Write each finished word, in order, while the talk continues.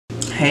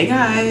Hey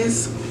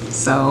guys,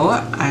 so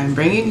I'm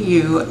bringing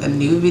you a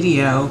new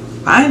video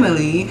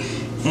finally,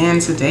 and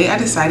today I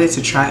decided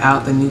to try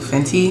out the new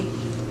Fenty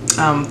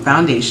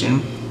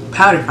foundation,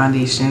 powder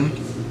foundation,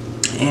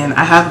 and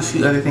I have a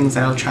few other things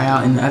that I'll try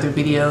out in the other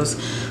videos,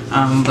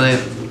 but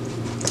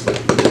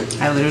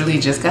I literally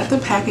just got the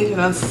package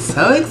and I'm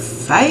so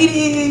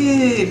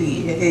excited.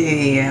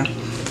 Yay!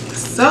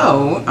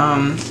 So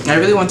I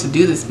really want to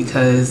do this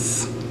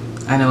because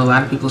I know a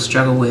lot of people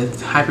struggle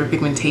with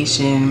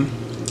hyperpigmentation,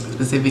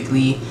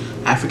 specifically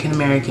African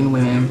American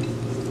women,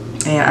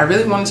 and I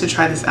really wanted to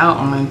try this out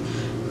on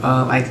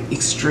like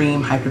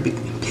extreme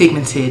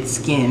hyperpigmented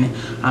skin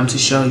to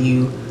show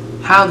you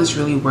how this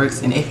really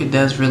works and if it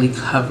does really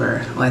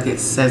cover like it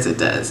says it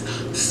does.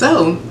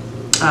 So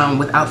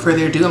without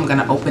further ado, I'm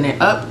gonna open it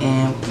up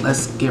and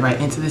let's get right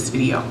into this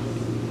video.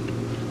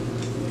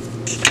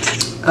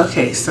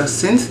 Okay, so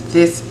since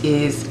this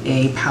is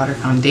a powder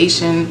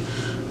foundation,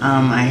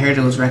 I heard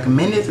it was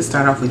recommended to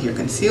start off with your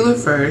concealer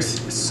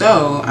first.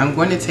 So I'm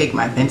going to take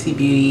my Fenty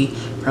Beauty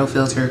Pro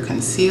Filter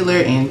Concealer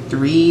in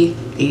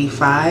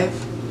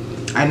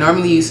 385. I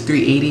normally use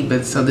 380,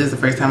 but so this is the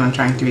first time I'm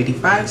trying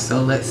 385.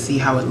 So let's see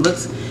how it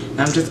looks.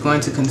 And I'm just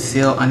going to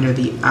conceal under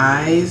the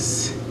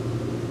eyes.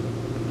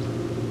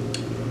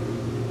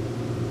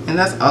 And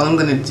that's all I'm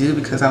going to do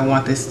because I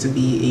want this to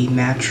be a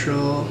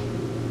natural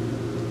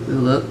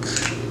look.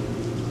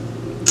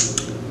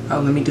 Oh,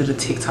 let me do the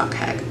TikTok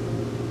hack.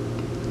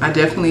 I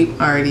definitely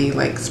already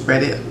like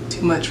spread it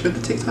too much for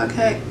the TikTok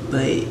hack,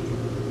 but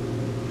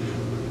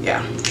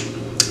yeah,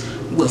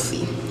 we'll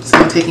see. So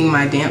I'm taking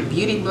my damp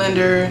beauty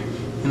blender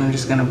and I'm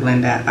just gonna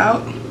blend that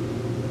out.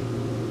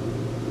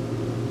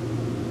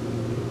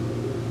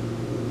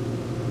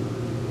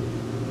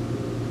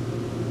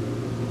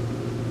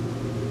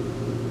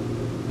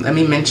 Let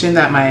me mention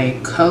that my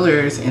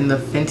colors in the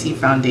Fenty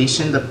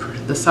foundation,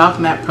 the Soft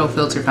Matte Pro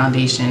Filter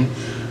foundation,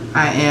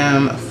 I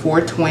am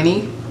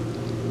 420.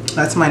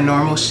 That's my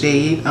normal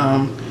shade,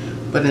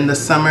 but in the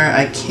summer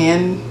I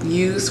can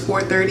use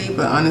 430,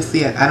 but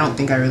honestly I don't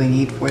think I really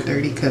need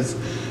 430 because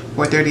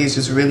 430 is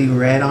just really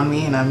red on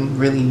me and I'm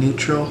really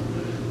neutral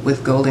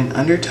with golden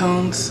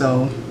undertones.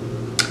 So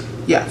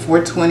yeah,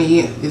 420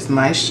 is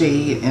my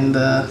shade in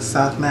the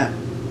Soft Matte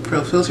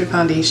Pro Filter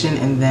foundation,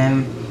 and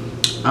then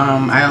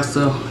I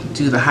also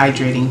do the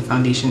Hydrating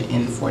foundation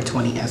in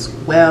 420 as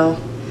well,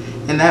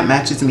 and that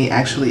matches me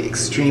actually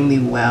extremely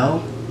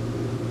well.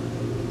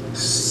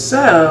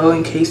 So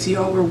in case you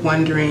all were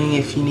wondering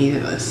if you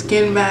needed a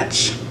skin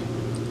match,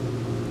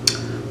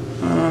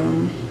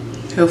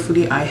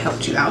 hopefully I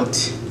helped you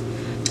out.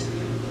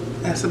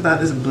 That's about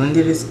as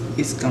blended as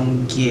it's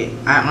gonna get.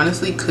 I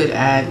honestly could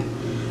add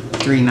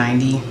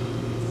 390,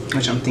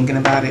 which I'm thinking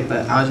about it,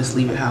 but I'll just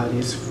leave it how it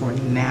is for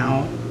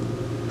now.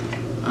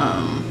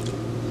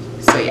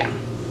 So yeah,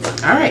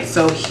 all right,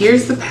 so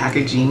here's the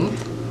packaging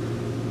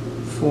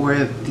for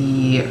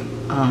the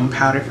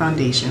powder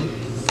foundation.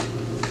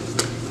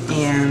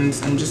 And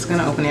I'm just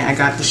gonna open it. I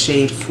got the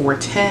shade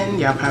 410.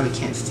 Y'all probably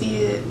can't see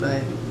it,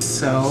 but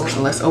so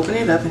let's open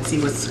it up and see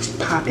what's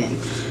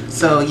popping.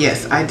 So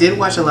yes, I did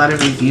watch a lot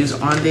of reviews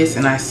on this,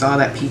 and I saw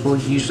that people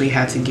usually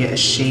had to get a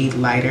shade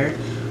lighter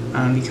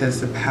because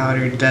the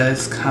powder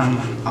does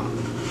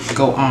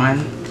go on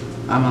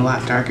a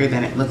lot darker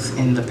than it looks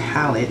in the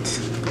palette.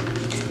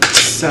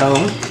 So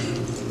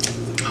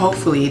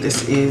hopefully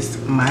this is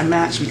my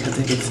match, because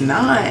if it's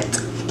not,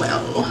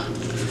 well,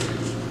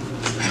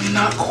 I'm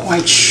not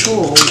quite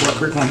sure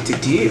what we're going to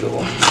do.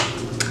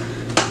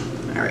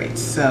 All right,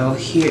 so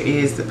here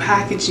is the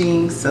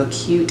packaging, so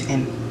cute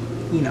and,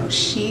 you know,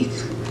 chic.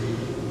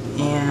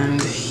 And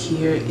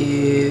here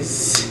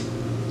is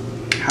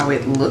how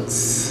it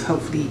looks.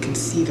 Hopefully you can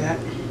see that.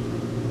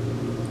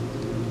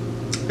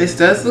 This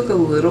does look a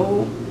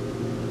little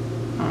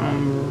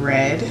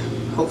red.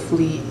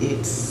 Hopefully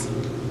it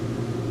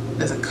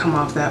doesn't come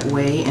off that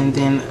way. And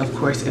then of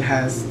course it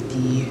has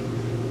the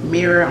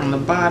mirror on the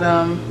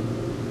bottom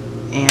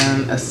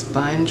and a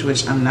sponge,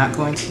 which I'm not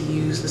going to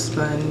use the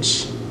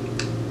sponge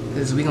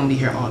because we're gonna be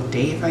here all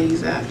day if I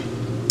use that.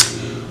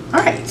 All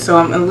right, so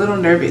I'm a little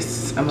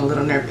nervous. I'm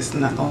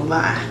not gonna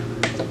lie.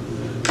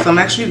 So I'm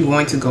actually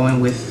going to go in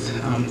with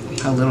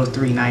a little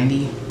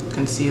 390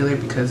 concealer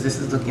because this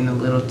is looking a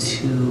little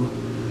too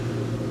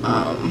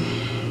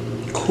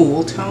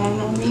cool tone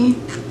on me.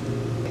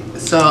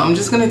 So I'm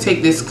just gonna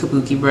take this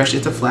kabuki brush.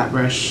 It's a flat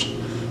brush.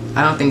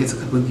 I don't think it's a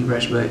kabuki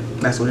brush, but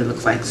that's what it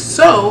looks like.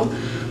 So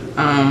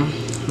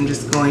I'm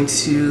just going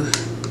to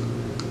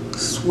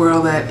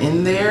swirl that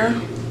in there.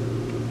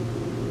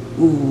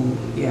 Ooh,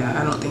 yeah,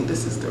 I don't think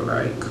this is the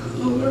right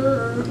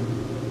color.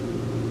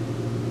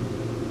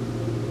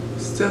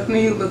 It's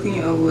definitely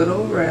looking a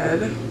little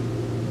red.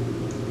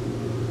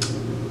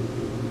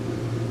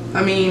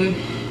 I mean,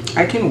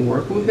 I can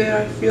work with it,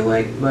 I feel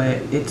like, but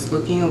it's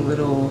looking a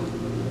little,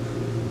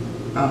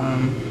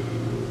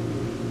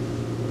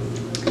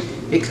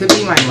 it could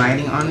be my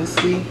lighting,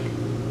 honestly.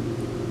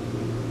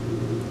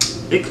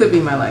 It could be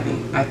my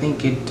lighting. I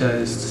think it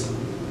does.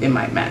 It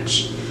might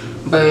match.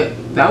 But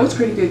that was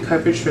pretty good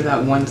coverage for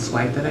that one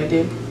swipe that I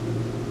did.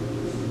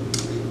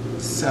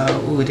 So,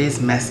 ooh, it is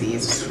messy.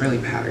 It's really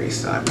powdery,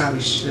 so I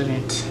probably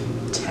shouldn't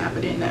tap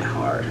it in that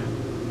hard.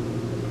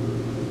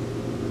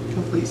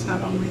 Hopefully it's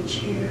not on my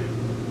chair.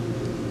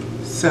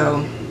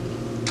 So,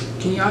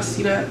 can y'all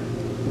see that?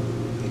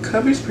 It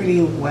covers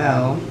pretty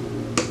well.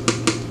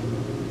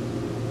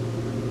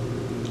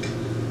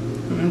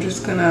 I'm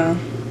just gonna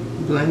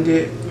blend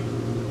it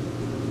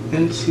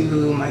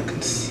into my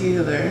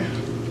concealer.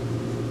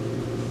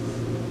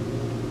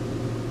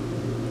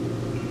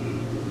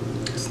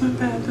 That's not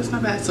bad, that's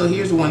not bad. So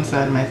here's one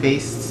side of my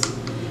face,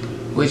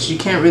 which you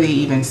can't really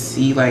even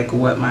see like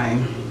what my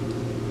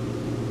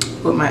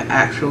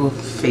actual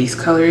face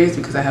color is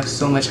because I have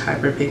so much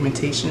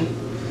hyperpigmentation.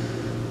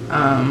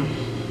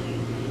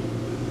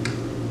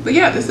 But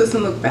yeah, this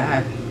doesn't look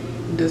bad.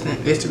 It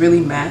doesn't, it's really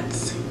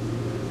matte.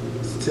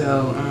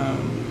 So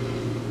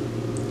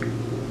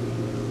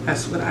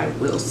that's what I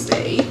will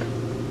say.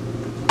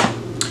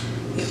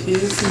 It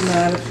is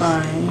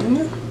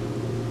mattifying.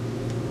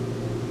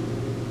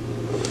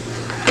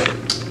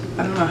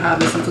 I don't know how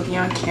this is looking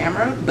on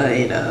camera, but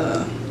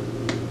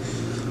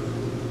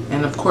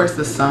and of course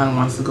the sun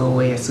wants to go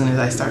away as soon as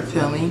I start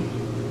filming.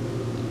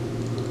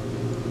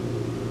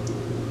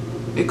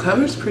 It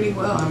covers pretty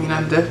well. I mean,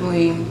 I would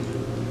definitely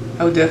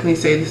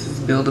say this is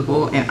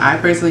buildable, and I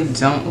personally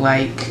don't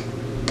like,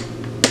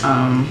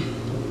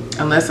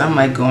 unless I'm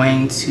like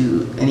going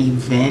to an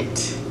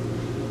event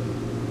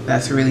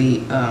that's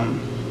really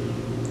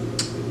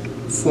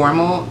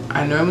formal,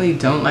 I normally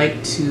don't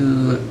like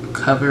to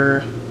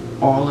cover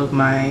all of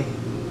my,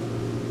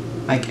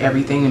 like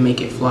everything to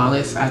make it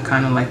flawless. I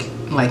kind of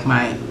like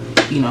my,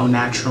 you know,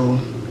 natural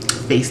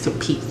face to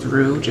peek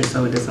through, just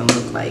so it doesn't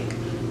look like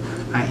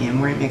I am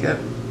wearing makeup,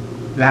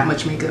 that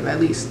much makeup at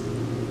least.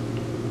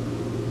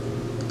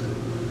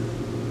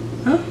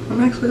 Oh, I'm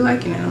actually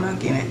liking it. I'm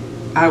liking it.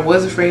 I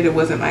was afraid it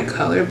wasn't my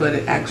color, but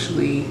it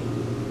actually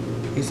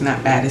is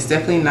not bad. It's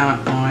definitely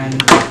not on,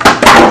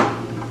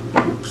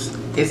 oops,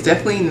 it's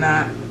definitely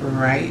not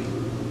right,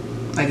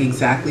 like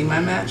exactly my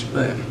match,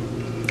 but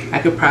I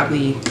could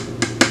probably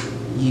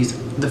use.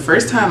 The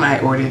first time I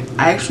ordered,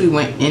 I actually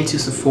went into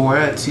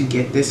Sephora to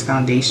get this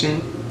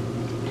foundation,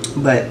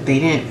 but they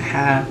didn't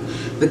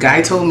have, the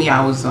guy told me,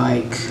 I was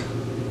like,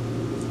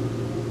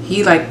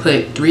 he like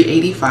put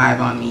 $3.85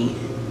 on me,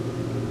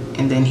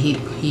 and then he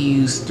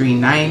used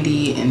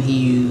 $3.90, and he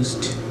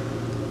used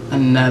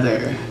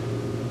another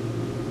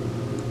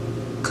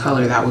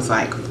color that was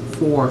like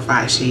 4 or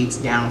 5 shades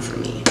down for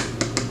me.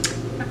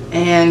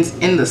 And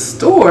in the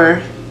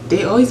store,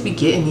 they always be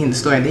getting me in the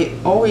store. They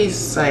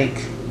always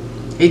like,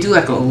 they do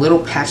like a little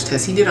patch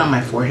test. He did it on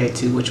my forehead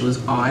too, which was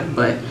odd,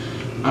 but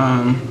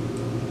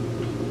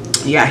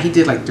yeah, he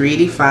did like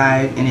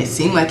 $3.85, and it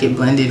seemed like it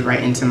blended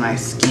right into my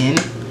skin.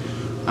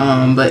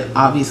 But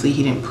obviously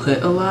he didn't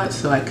put a lot,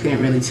 so I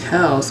couldn't really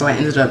tell. So I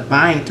ended up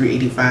buying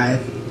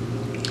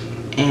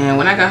 $3.85, and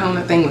when I got home,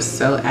 that thing was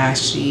so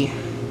ashy.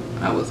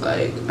 I was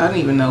like, I don't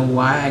even know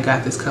why I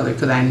got this color,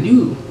 because I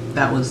knew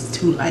that was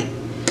too light.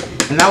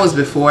 And that was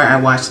before I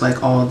watched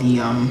like all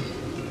the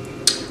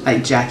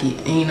like Jackie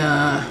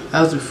Aina.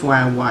 That was before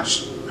I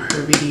watched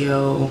her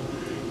video,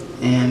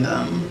 and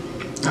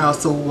I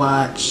also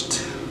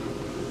watched,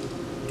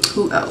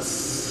 who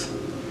else?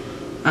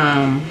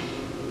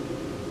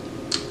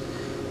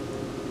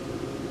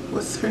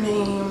 What's her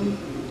name?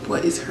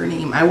 What is her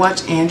name? I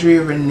watched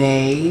Andrea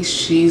Renee.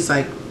 She's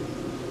like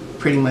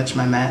pretty much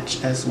my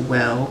match as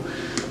well.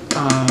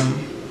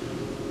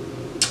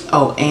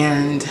 Oh,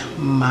 and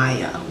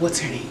Maya. What's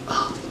her name?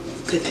 Oh,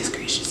 goodness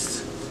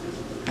gracious.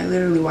 I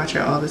literally watch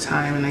her all the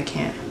time and I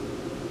can't.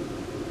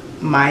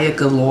 Maya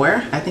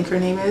Galore, I think her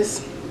name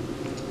is.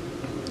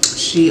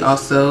 She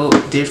also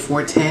did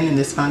 410 in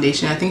this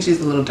foundation. I think she's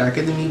a little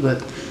darker than me,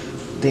 but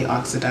they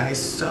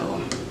oxidized,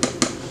 so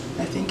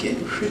I think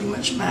it pretty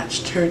much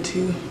matched her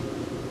too.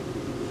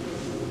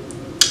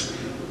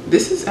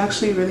 This is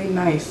actually really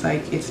nice.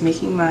 Like, it's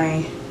making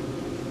my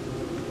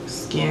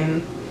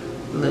skin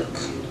look,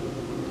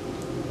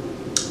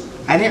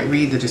 I didn't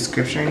read the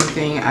description or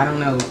anything. I don't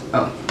know.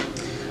 Oh,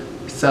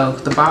 so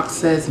the box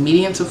says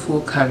medium to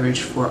full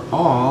coverage for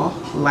all,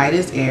 light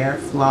as air,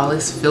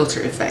 flawless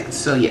filter effect.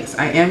 So yes,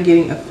 I am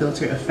getting a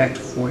filter effect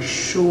for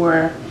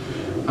sure.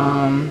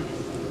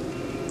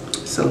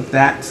 So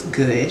that's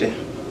good.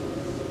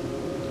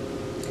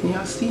 Can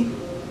y'all see?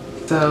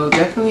 So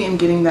definitely am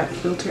getting that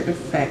filter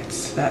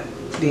effect that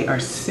they are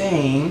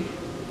saying,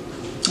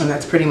 and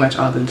that's pretty much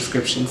all the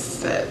description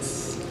says.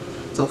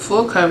 So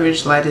full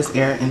coverage, light as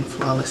air, and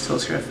flawless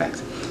filter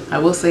effect. I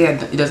will say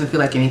it doesn't feel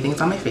like anything's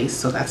on my face,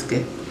 so that's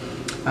good.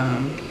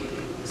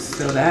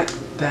 So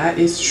that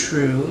is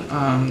true.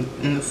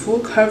 In the full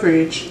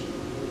coverage,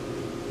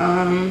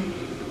 I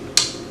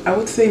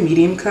would say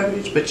medium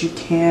coverage, but you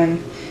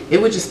can, it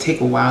would just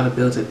take a while to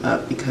build it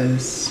up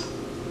because,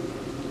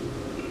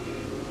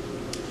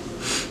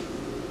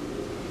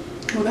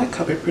 well, that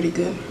covered pretty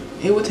good.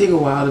 It would take a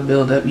while to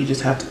build up. You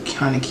just have to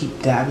kind of keep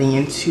dabbing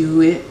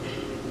into it.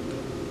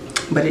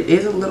 But it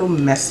is a little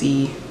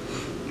messy.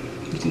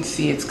 You can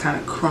see it's kind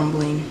of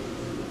crumbling,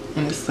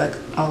 and it's like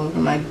all over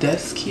my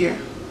desk here.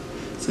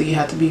 so you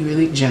have to be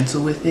really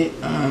gentle with it.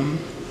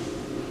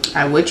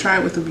 I would try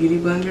it with a beauty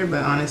blender,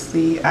 but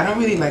honestly I don't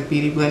really like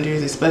beauty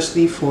blenders,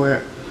 especially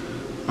for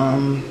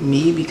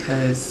me,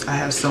 because I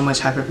have so much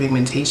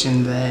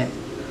hyperpigmentation that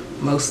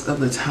most of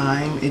the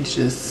time it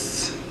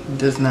just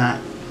does not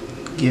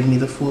give me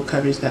the full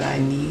coverage that I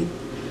need.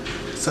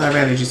 So I'd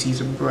rather just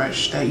use a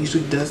brush. That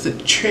usually does the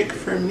trick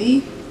for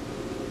me.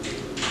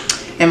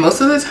 And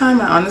most of the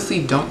time I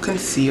honestly don't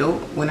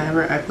conceal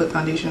whenever I put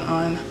foundation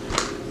on,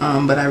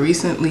 but I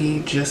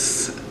recently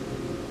just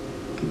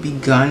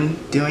began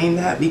doing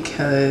that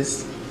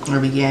because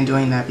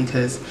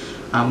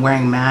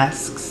wearing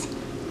masks,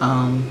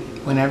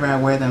 whenever I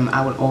wear them,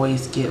 I would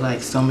always get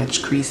like so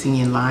much creasing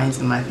and lines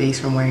in my face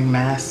from wearing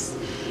masks.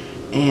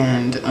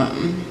 And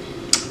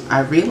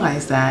I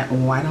realized that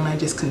why don't I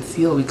just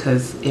conceal,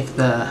 because if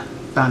the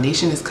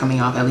foundation is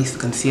coming off, at least the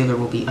concealer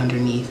will be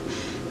underneath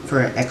for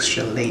an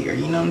extra layer,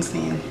 you know what I'm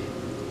saying?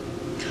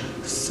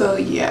 So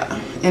yeah,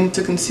 and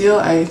to conceal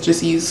I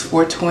just use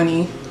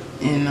 420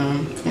 in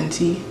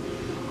Fenty,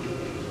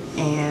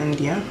 and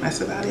yeah,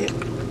 that's about it.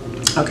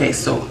 Okay,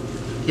 so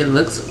it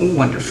looks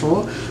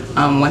wonderful.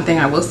 One thing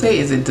I will say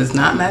is it does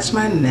not match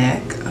my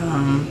neck.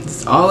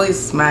 It's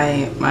always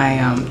my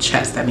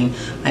chest. I mean,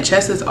 my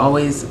chest is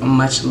always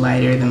much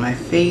lighter than my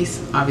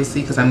face, obviously,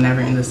 because I'm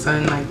never in the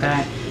sun like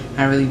that.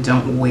 I really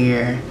don't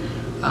wear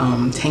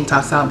tank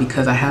tops out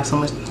because I have so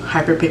much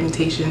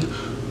hyperpigmentation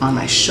on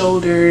my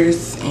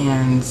shoulders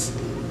and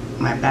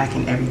my back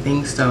and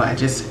everything, so I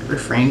just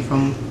refrain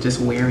from just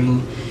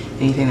wearing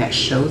anything that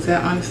shows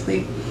that,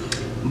 honestly.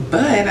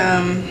 But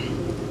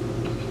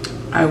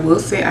I will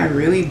say I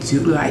really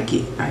do like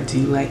it. I do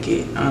like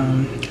it.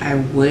 I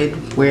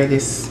would wear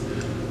this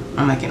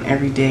on like an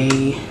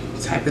everyday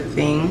type of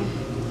thing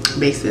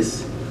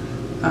basis.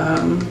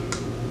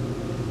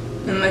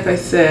 And like I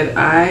said,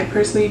 I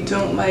personally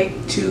don't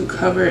like to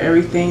cover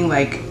everything,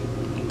 like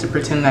to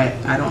pretend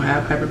that I don't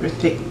have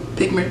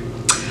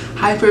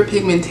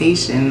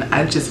hyperpigmentation.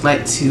 I just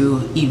like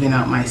to even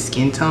out my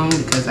skin tone,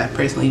 because I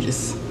personally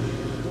just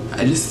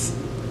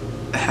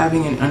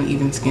having an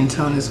uneven skin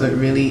tone is what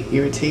really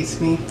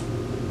irritates me.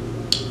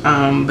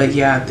 But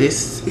yeah,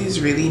 this is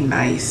really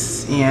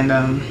nice, and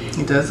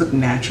it does look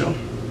natural.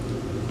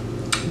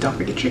 Don't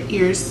forget your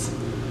ears.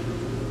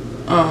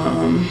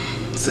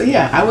 So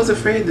yeah, I was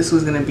afraid this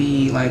was gonna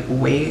be like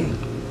way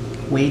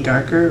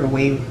darker or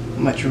way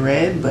much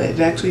red, but it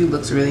actually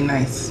looks really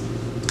nice.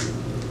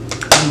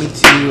 Let me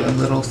do a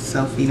little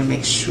selfie to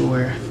make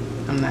sure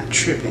I'm not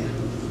tripping.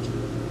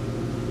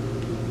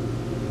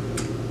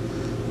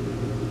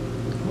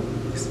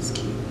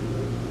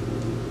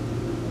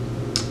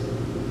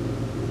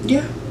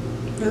 Yeah,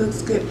 it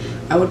looks good.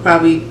 I would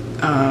probably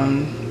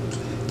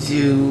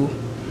do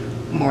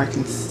more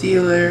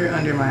concealer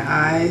under my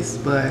eyes,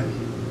 but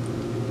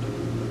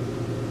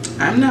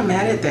I'm not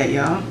mad at that,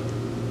 y'all.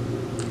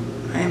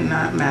 I am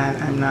not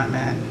mad. I'm not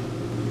mad.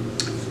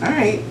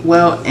 Alright,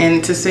 well,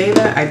 and to say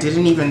that I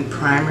didn't even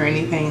prime or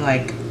anything,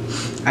 like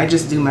I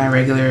just do my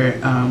regular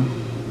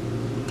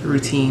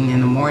routine in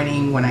the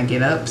morning when I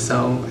get up,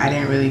 so I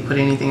didn't really put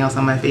anything else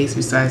on my face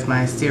besides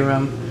my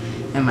serum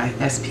and my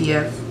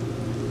SPF.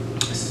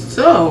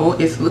 So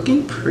it's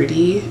looking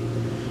pretty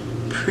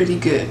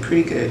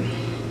good.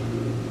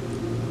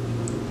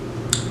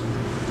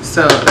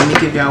 So let me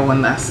give y'all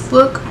one last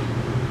look.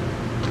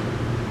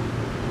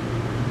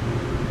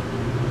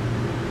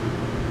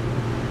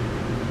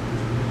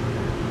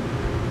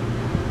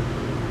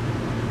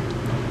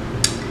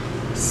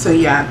 So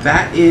yeah,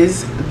 that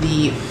is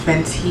the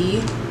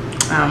Fenty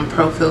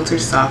Pro Filt'r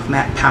Soft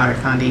Matte Powder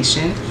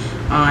Foundation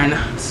on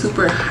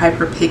super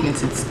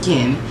hyperpigmented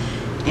skin,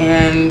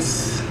 and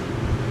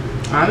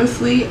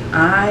honestly,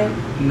 I'm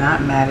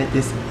not mad at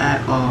this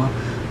at all.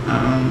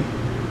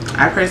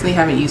 I personally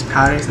haven't used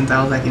powder since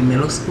I was like in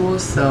middle school,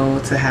 so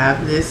to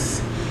have this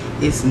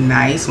is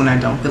nice when I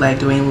don't feel like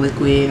doing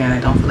liquid and I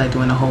don't feel like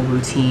doing a whole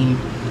routine.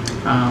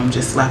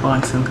 Just slap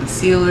on some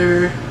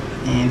concealer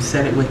and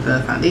set it with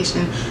the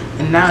foundation.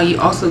 And now you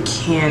also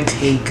can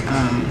take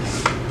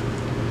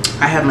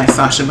I have my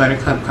Sacha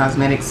Buttercup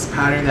Cosmetics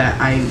powder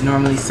that I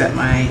normally set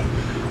my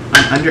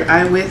under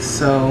eye with,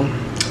 so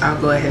I'll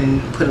go ahead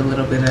and put a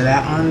little bit of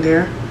that on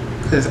there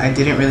because I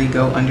didn't really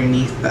go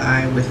underneath the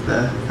eye with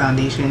the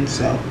foundation.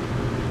 So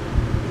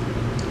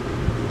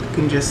you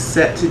can just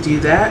set to do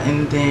that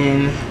and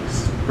then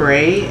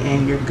spray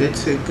and you're good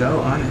to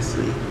go.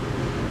 Honestly,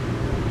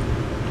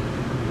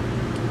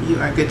 you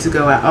are good to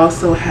go. I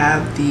also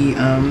have the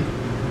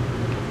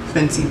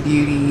Fenty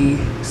Beauty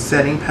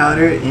setting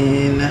powder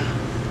in,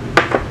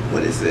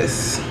 what is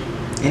this,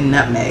 in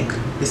Nutmeg.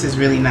 This is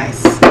really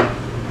nice.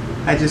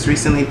 I just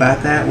recently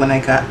bought that when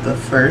I got the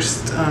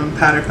first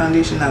powder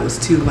foundation that was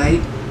too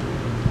light,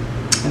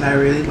 and I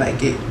really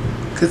like it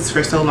because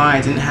for so long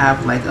I didn't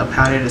have like a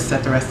powder to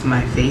set the rest of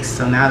my face.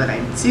 So now that I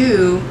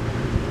do,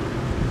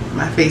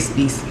 my face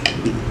be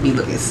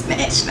looking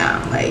snatched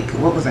now. Like,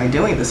 what was I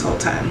doing this whole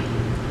time?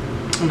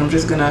 And I'm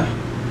just gonna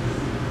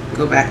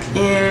go back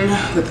in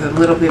with a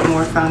little bit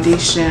more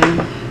foundation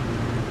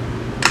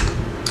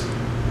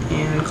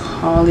and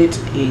call it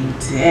a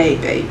day,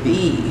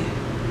 baby.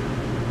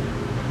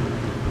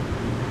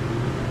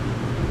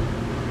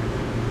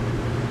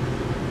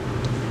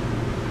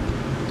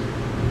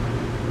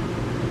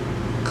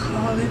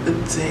 Call it a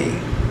day.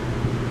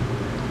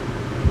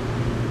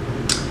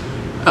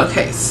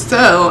 Okay,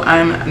 so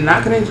I'm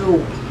not gonna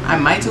do, I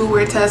might do a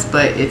wear test,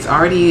 but it's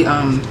already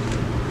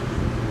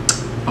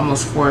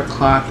almost 4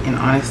 o'clock, and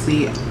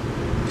honestly,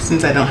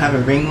 since I don't have a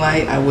ring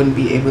light, I wouldn't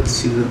be able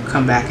to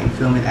come back and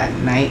film it at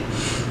night.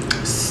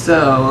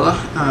 So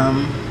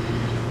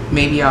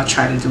maybe I'll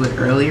try to do it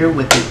earlier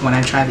with it when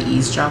I try the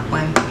eavesdrop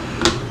one.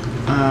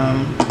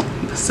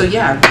 So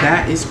yeah,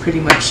 that is pretty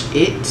much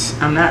it.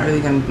 I'm not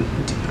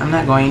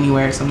going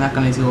anywhere, so I'm not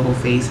gonna do a whole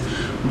face,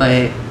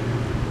 but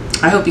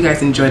I hope you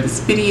guys enjoyed this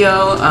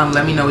video.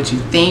 Let me know what you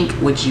think.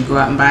 Would you go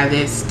out and buy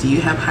this? Do you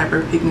have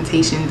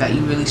hyperpigmentation that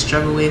you really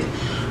struggle with?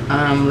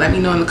 Let me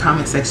know in the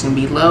comment section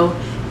below,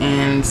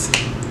 and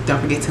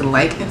don't forget to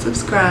like and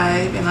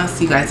subscribe, and I'll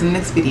see you guys in the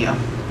next video.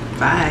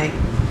 Bye.